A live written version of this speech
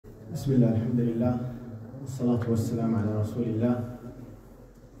Bismillah, alhamdulillah, wassalatu wassalamu ala rasulillah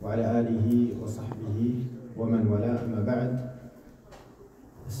wa ala alihi wa sahbihi wa man wala amma ba'd.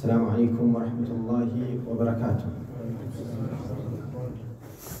 Assalamu alaikum wa rahmatullahi wa barakatuh.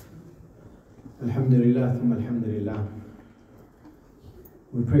 Alhamdulillah, thumma alhamdulillah.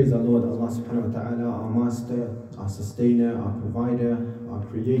 We praise our Lord Allah subhanahu wa ta'ala, our master, our sustainer, our provider, our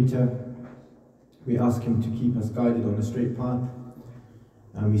creator. We ask him to keep us guided on the straight path.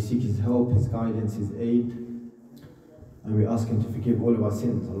 And we seek his help, his guidance, his aid. And we ask him to forgive all of our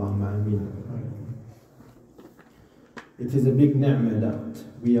sins. Allahumma ameen. It is a big ni'mah that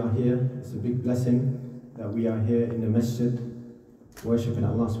we are here. It's a big blessing that we are here in the masjid, worshipping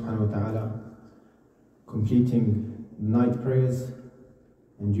Allah subhanahu wa ta'ala, completing night prayers,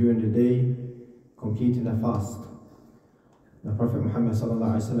 and during the day, completing the fast. The Prophet Muhammad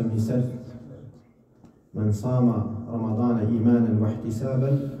sallallahu alayhi wa sallam, he said, من صام رمضان إيمانا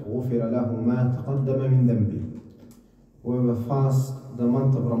واحتسابا غفر له ما تقدم من ذنبه. Whoever fasts the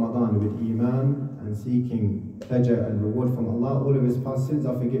month of Ramadan with Iman and seeking pleasure and reward from Allah, all of his past sins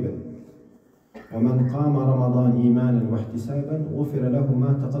are forgiven. ومن قام رمضان إيمانا واحتسابا غفر له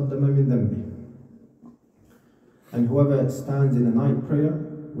ما تقدم من ذنبه. And whoever stands in the night prayer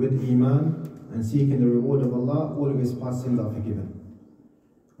with Iman and seeking the reward of Allah, all of his past sins are forgiven.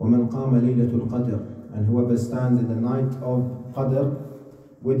 ومن قام ليلة القدر. And whoever stands in the night of Qadr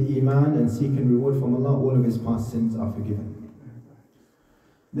with Iman and seeking reward from Allah, all of his past sins are forgiven.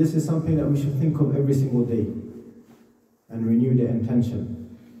 This is something that we should think of every single day and renew the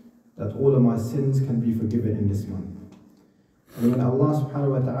intention that all of my sins can be forgiven in this month. And when Allah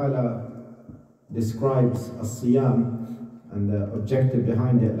subhanahu wa ta'ala describes as-siyam and the objective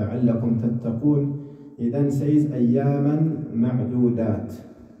behind it, لَعَلَّكُمْ تَتَّقُونَ, he then says أَيَّامًا مَعْدُودَاتٍ,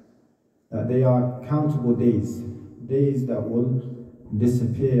 that they are countable days, days that will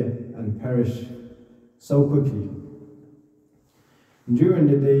disappear and perish so quickly. During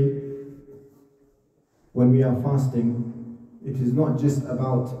the day, when we are fasting, it is not just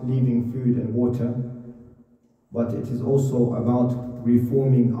about leaving food and water, but it is also about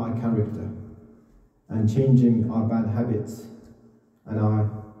reforming our character and changing our bad habits and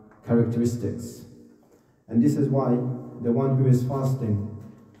our characteristics. And this is why the one who is fasting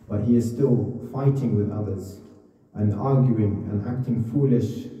but he is still fighting with others and arguing and acting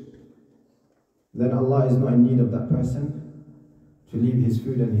foolish, then Allah is not in need of that person to leave his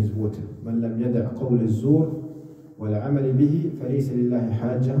food and his water. مَنْ لَمْ يَدَعْ قَوْلِ الزُّورِ وَالْعَمَلِ بِهِ فَلَيْسَ لِلَّهِ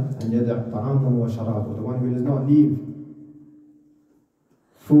حَاجَةٌ أَنْ يَدَعْ طَعَامَهُ وَشَرَابَهُ. The one who does not leave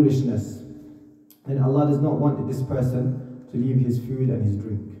foolishness, then Allah does not want this person to leave his food and his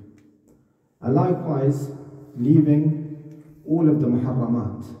drink. And likewise, leaving all of the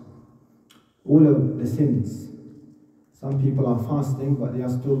muharramat, all of the sins. Some people are fasting, but they are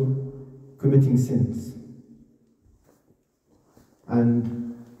still committing sins.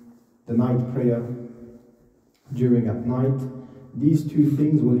 And the night prayer during at night, these two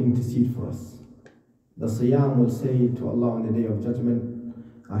things will intercede for us. The siyam will say to Allah on the Day of Judgment,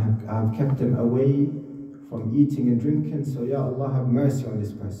 I have kept him away from eating and drinking, so Ya Allah, have mercy on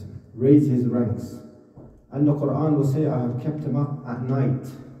this person, raise his ranks. And the Quran will say, I have kept him up at night.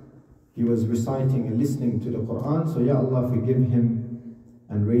 He was reciting and listening to the Quran, so Ya Allah, forgive him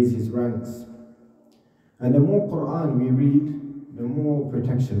and raise his ranks. And the more Quran we read, the more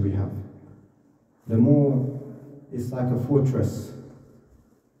protection we have. The more it's like a fortress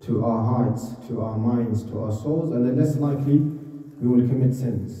to our hearts, to our minds, to our souls, and the less likely we will commit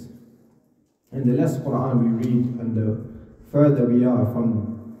sins. And the less Quran we read and the further we are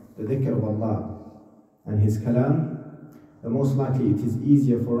from the dhikr of Allah and his kalam, the most likely it is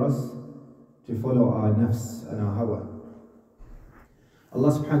easier for us to follow our nafs and our hawa.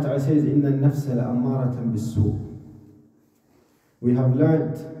 Allah subhanahu wa ta'ala says, إِنَّ النَّفْسَ لَأَمَّارَةً بِالسُّوءِ. We have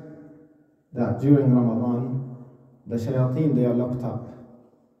learnt that during Ramadan, the shayateen, they are locked up.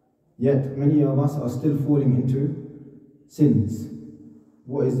 Yet many of us are still falling into sins.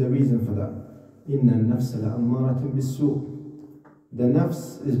 What is the reason for that? إِنَّ النَّفْسَ لَأَمَّارَةً بِالسُّوءِ. The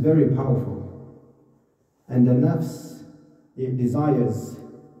nafs is very powerful. And the nafs, it desires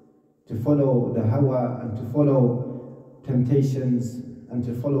to follow the hawa and to follow temptations and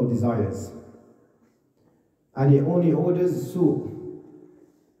to follow desires. And it only orders su',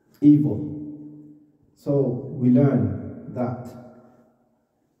 evil. So we learn that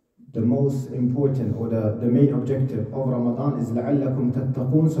the most important or the main objective of Ramadan is لَعَلَّكُمْ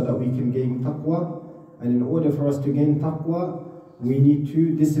تَتَّقُونَ, so that we can gain taqwa. And in order for us to gain taqwa, we need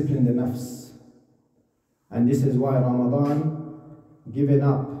to discipline the nafs. And this is why Ramadan, giving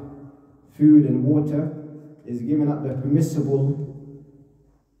up food and water, is giving up the permissible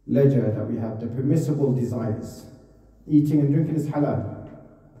ledger that we have, the permissible desires. Eating and drinking is halal.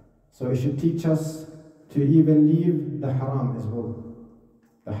 So it should teach us to even leave the haram as well,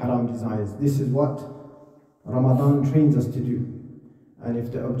 the haram desires. This is what Ramadan trains us to do. And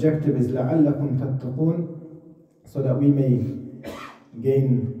if the objective is لَعَلَّكُمْ تَتَّقُونَ, so that we may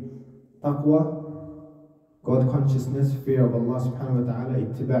gain taqwa, God consciousness, fear of Allah subhanahu wa ta'ala,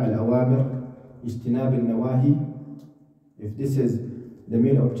 ittiba' al-awamir, ijtinab al-nawahi. If this is the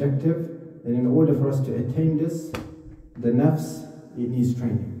main objective, then in order for us to attain this, the nafs, it needs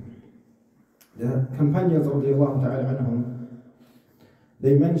training. The companions radiallahu ta'ala anhum,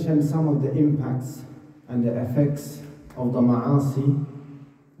 they mentioned some of the impacts and the effects of the ma'asi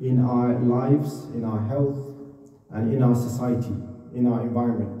in our lives, in our health, and in our society, in our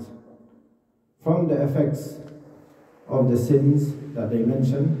environment. From the effects of the sins that they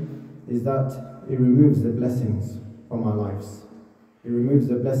mention is that it removes the blessings from our lives. It removes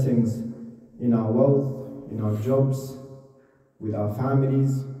the blessings in our wealth, in our jobs, with our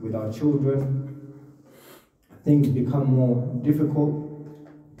families, with our children. Things become more difficult.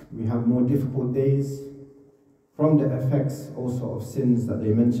 We have more difficult days. From the effects also of sins that they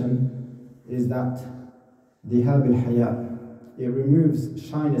mention is that dhihab al-haya, it removes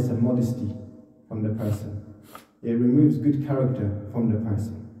shyness and modesty from the person. It removes good character from the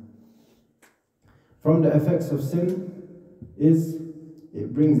person. From the effects of sin is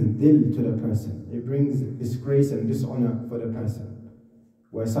it brings dil to the person. It brings disgrace and dishonor for the person.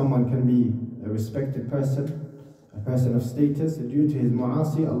 Where someone can be a respected person, a person of status, due to his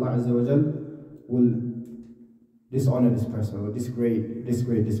ma'asi, Allah Azza wa Jal will dishonor this person or disgrade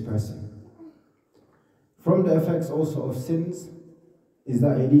this person. From the effects also of sins is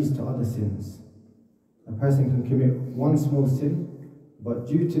that it leads to other sins. A person can commit one small sin, but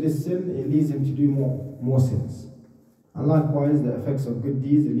due to this sin, it leads him to do more sins. And likewise, the effects of good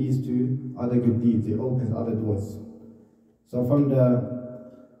deeds, it leads to other good deeds. It opens other doors. So from the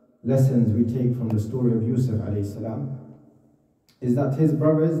lessons we take from the story of Yusuf alayhi salam, is that his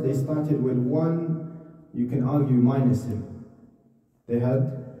brothers, they started with one, you can argue, minor sin. They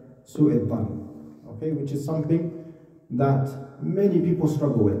had su'id dhan, okay, which is something that many people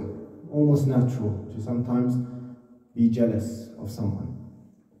struggle with, almost natural to sometimes be jealous of someone.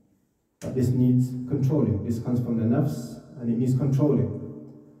 But this needs controlling. This comes from the nafs and it needs controlling.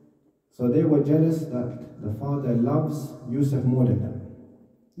 So they were jealous that the father loves Yusuf more than them.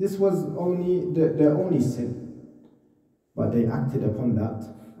 This was only their only sin. But they acted upon that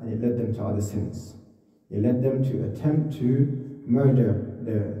and it led them to other sins. It led them to attempt to murder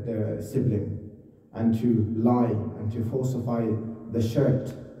their sibling and to lie and to falsify the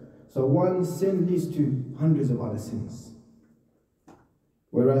shirt. So one sin leads to hundreds of other sins.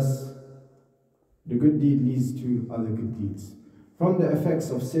 Whereas the good deed leads to other good deeds. From the effects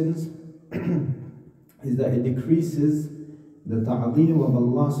of sins is that it decreases the ta'zeem of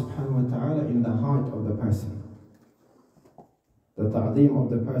Allah subhanahu wa ta'ala in the heart of the person. The ta'zeem of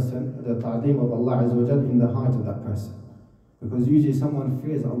the person, the ta'zeem of Allah Azza wa Jal in the heart of that person. Because usually someone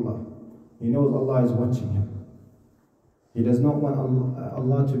fears Allah. He knows Allah is watching him. He does not want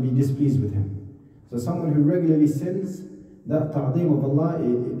Allah to be displeased with him. So someone who regularly sins, that ta'zeem of Allah,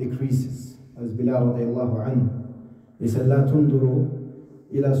 it decreases. As Bilal radiallahu anhu, he said, لا تنظروا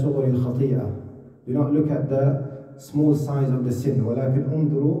إلى صغر الخطيئة. Do not look at the small size of the sin. ولكن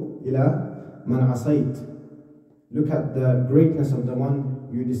انظروا إلى من عصيت. Look at the greatness of the one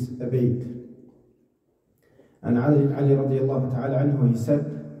you disobeyed. And Ali radiallahu ta'ala anhu, he said,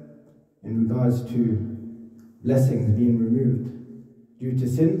 in regards to blessings being removed due to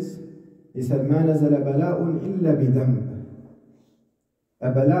sins, he said, ما نزل بلاء إلا بذنب. A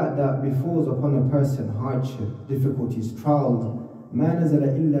bala that befalls upon a person, hardship, difficulties, trials, ما نزل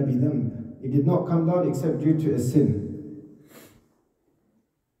إلا بذنب. It did not come down except due to a sin.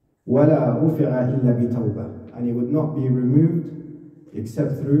 ولا رفع إلا بتوبة. And it would not be removed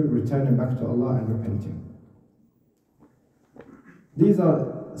except through returning back to Allah and repenting. These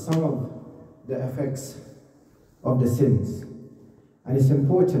are some of the effects of the sins. And it's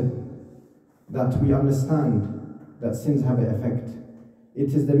important that we understand that sins have an effect.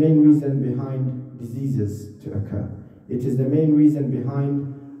 It is the main reason behind diseases to occur. It is the main reason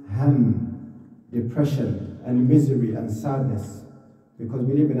behind ham, depression, and misery and sadness. Because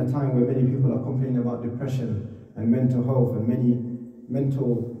we live in a time where many people are complaining about depression and mental health and many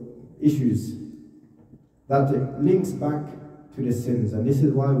mental issues. That it links back to the sins. And this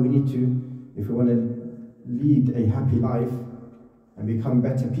is why we need to, if we want to lead a happy life and become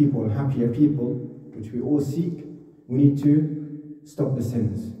better people and happier people, which we all seek, we need to stop the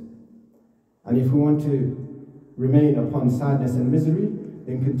sins. And if we want to remain upon sadness and misery,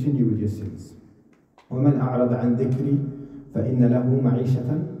 then continue with your sins. وَمَنْ أَعْرَضَ عَنْ ذِكْرِي فَإِنَّ لَهُ مَعِيشَةً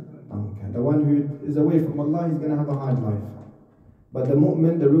ضَنْكًا. The one who is away from Allah, he's going to have a hard life. But the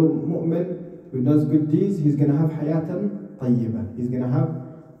mu'min, the real mu'min who does good deeds, he's going to have hayatan tayyibah. He's going to have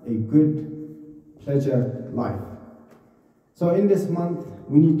a good pleasure life. So in this month,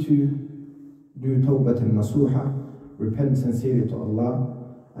 we need to do tawbatan nasuha, repent sincerely to Allah,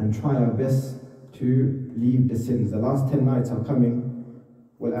 and try our best to leave the sins. The last 10 nights are coming.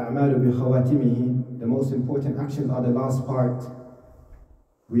 وَالْأَعْمَالُ بِخَوَاتِمِهِ. The most important actions are the last part.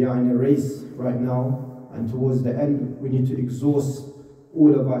 We are in a race right now, and towards the end, we need to exhaust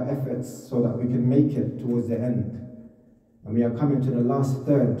all of our efforts so that we can make it towards the end. And we are coming to the last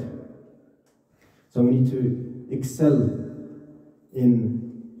third. So we need to excel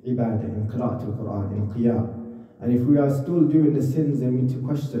in ibadah, in qira'at al-Quran, in qiyam. And if we are still doing the sins, then we need to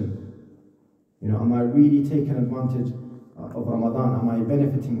question, am I really taking advantage of Ramadan? Am I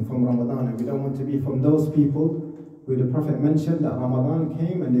benefiting from Ramadan? And we don't want to be from those people who the Prophet mentioned that Ramadan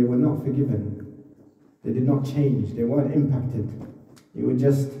came and they were not forgiven. They did not change, they weren't impacted. It was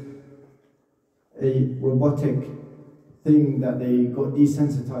just a robotic thing that they got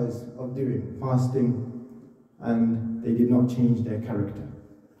desensitized of doing, fasting, and they did not change their character.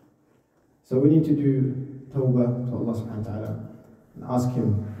 So we need to do tawbah to Allah subhanahu wa ta'ala and ask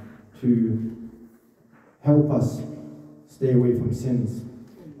Him to help us stay away from sins.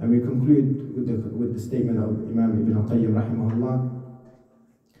 And we conclude with the statement of Imam Ibn Qayyim rahimahullah,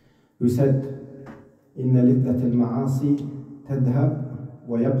 who said, إِنَّ لِذَّةَ الْمَعَاصِي تَذْهَبْ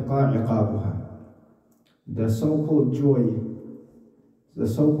وَيَبْقَى عِقَابُهَا. The so-called joy, the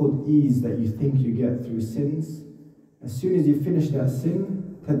so-called ease that you think you get through sins, as soon as you finish that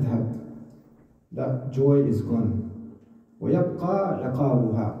sin, تَذْهَبْ, that joy is gone. وَيَبْقَى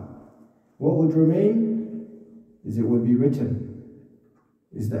عِقَابُهَا. What would remain is it will be written,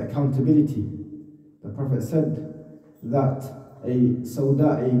 is the accountability. The Prophet said that a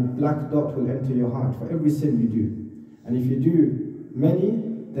black dot will enter your heart for every sin you do. And if you do many,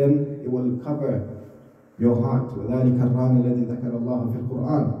 then it will cover your heart. وَذَلِكَ الرَّانَ الَّذِي ذَكَرَ اللَّهُ فِي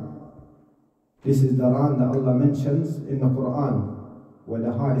الْقُرْآنِ. This is the ran that Allah mentions in the Quran, where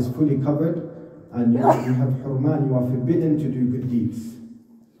the heart is fully covered and you have hurman, you are forbidden to do good deeds.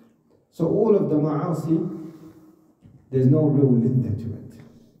 So all of the ma'asi, there's no real liddah to it,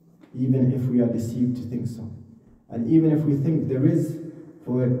 even if we are deceived to think so. And even if we think there is,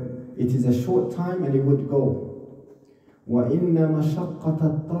 for it is a short time and it would go. وَإِنَّ مَشَقَّةَ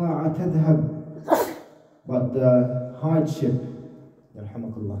الطَّاعَةِ تَذْهَبْ. But the hardship, the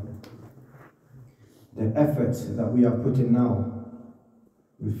efforts that we are putting now,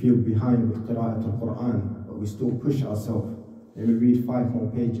 we feel behind with qira'at al-Quran, but we still push ourselves. Let me read 5 more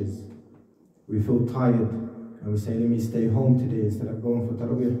pages. We feel tired and we say, let me stay home today instead of going for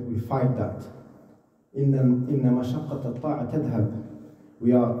Tarawih. We fight that. إِنَّ مَشَقَّةَ الطَّاعَةِ تَذْهَبْ.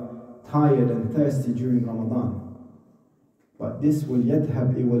 We are tired and thirsty during Ramadan. But this will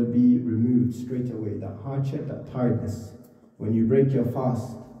yadhab, it will be removed straight away. That hardship, that tiredness. When you break your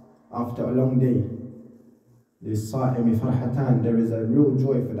fast after a long day, there is a real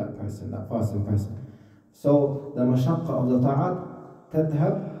joy for that person, that fasting person. So the mashaqqa of the ta'at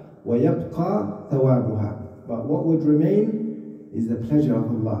tadhab wa yabqa thawabuha. But what would remain is the pleasure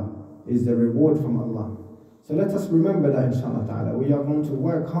of Allah, is the reward from Allah. So let us remember that, inshallah ta'ala. We are going to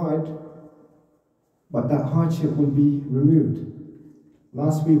work hard, but that hardship will be removed.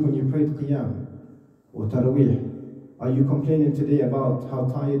 Last week when you prayed qiyam or tarawih, are you complaining today about how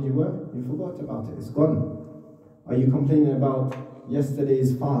tired you were? You forgot about it, it's gone. Are you complaining about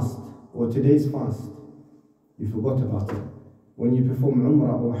yesterday's fast or today's fast? You forgot about it. When you perform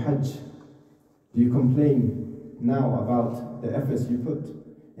umrah or hajj, do you complain now about the efforts you put?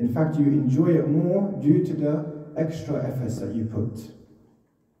 In fact, you enjoy it more due to the extra efforts that you put.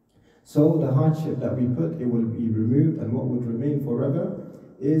 So the hardship that we put, it will be removed, and what would remain forever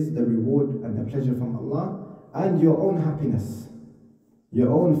is the reward and the pleasure from Allah and your own happiness,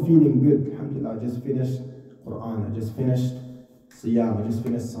 your own feeling good. Alhamdulillah, I just finished Quran, I just finished Siyam, I just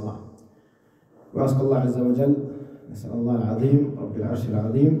finished Salah. We ask Allah Azza wa Jal, نسأل الله العظيم رب العرش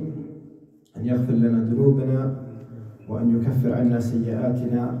العظيم أن يغفر لنا ذنوبنا وأن يكفر عنا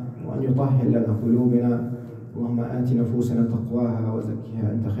سيئاتنا وأن يطهر لنا قلوبنا. اللهم آت نفوسنا تقواها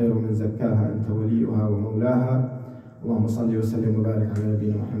وزكها أنت خير من زكاها أنت وليها ومولاها. اللهم صل وسلم وبارك على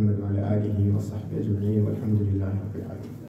نبينا محمد وعلى آله وصحبه أجمعين والحمد لله رب العالمين.